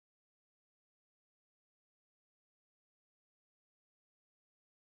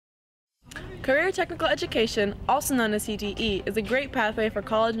Career Technical Education, also known as CTE, is a great pathway for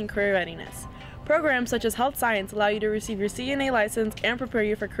college and career readiness. Programs such as health science allow you to receive your CNA license and prepare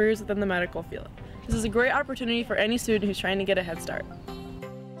you for careers within the medical field. This is a great opportunity for any student who's trying to get a head start.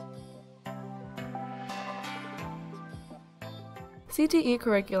 CTE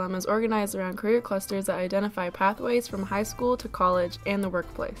curriculum is organized around career clusters that identify pathways from high school to college and the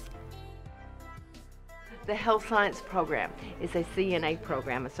workplace. The health science program is a CNA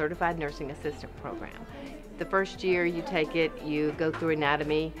program, a certified nursing assistant program. The first year you take it, you go through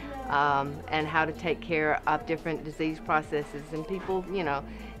anatomy and how to take care of different disease processes and people,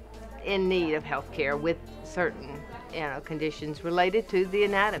 in need of health care with certain, conditions related to the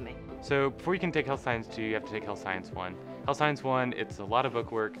anatomy. So before you can take Health Science 2, you have to take Health Science 1. Health Science 1, it's a lot of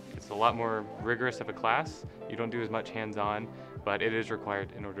book work, it's a lot more rigorous of a class. You don't do as much hands-on, but it is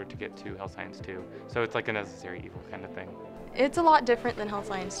required in order to get to Health Science 2. So it's like a necessary evil kind of thing. It's a lot different than Health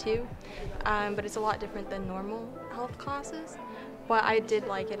Science 2, but it's a lot different than normal health classes. But I did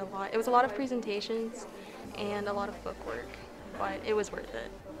like it a lot. It was a lot of presentations and a lot of book work, but it was worth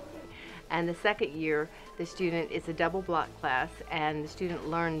it. And the second year, the student, it's a double block class, and the student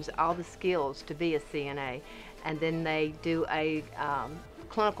learns all the skills to be a CNA. And then they do a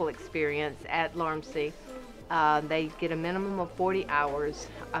clinical experience at Ramstein. They get a minimum of 40 hours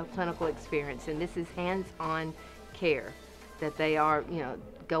of clinical experience, and this is hands-on care that they are,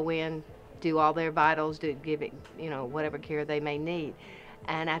 go in, do all their vitals, give it, whatever care they may need.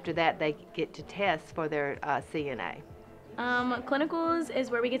 And after that, they get to test for their CNA. Clinicals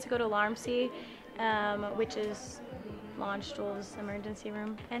is where we get to go to Ramstein, which is Launchstool's emergency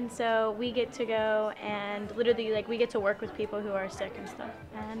room. And so we get to go and literally, we get to work with people who are sick and stuff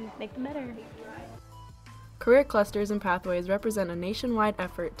and make them better. Career clusters and pathways represent a nationwide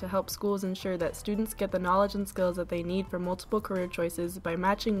effort to help schools ensure that students get the knowledge and skills that they need for multiple career choices by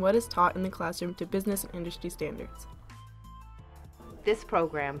matching what is taught in the classroom to business and industry standards. This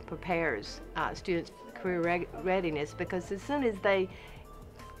program prepares students for career readiness because as soon as they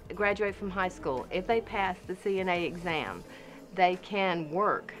graduate from high school, if they pass the CNA exam, they can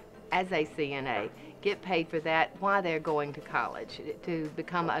work as a CNA, get paid for that while they're going to college to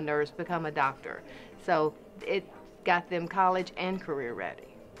become a nurse, become a doctor. So it got them college and career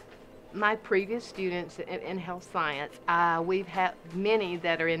ready. My previous students in health science, we've had many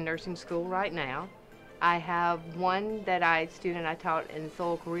that are in nursing school right now. I have one student I taught in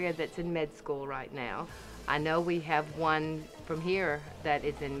Seoul, Korea that's in med school right now. I know we have one from here that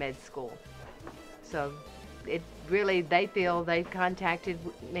is in med school. So it really, they've contacted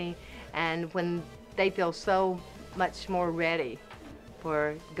me, and when they feel so much more ready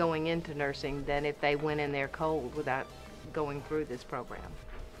for going into nursing than if they went in there cold without going through this program.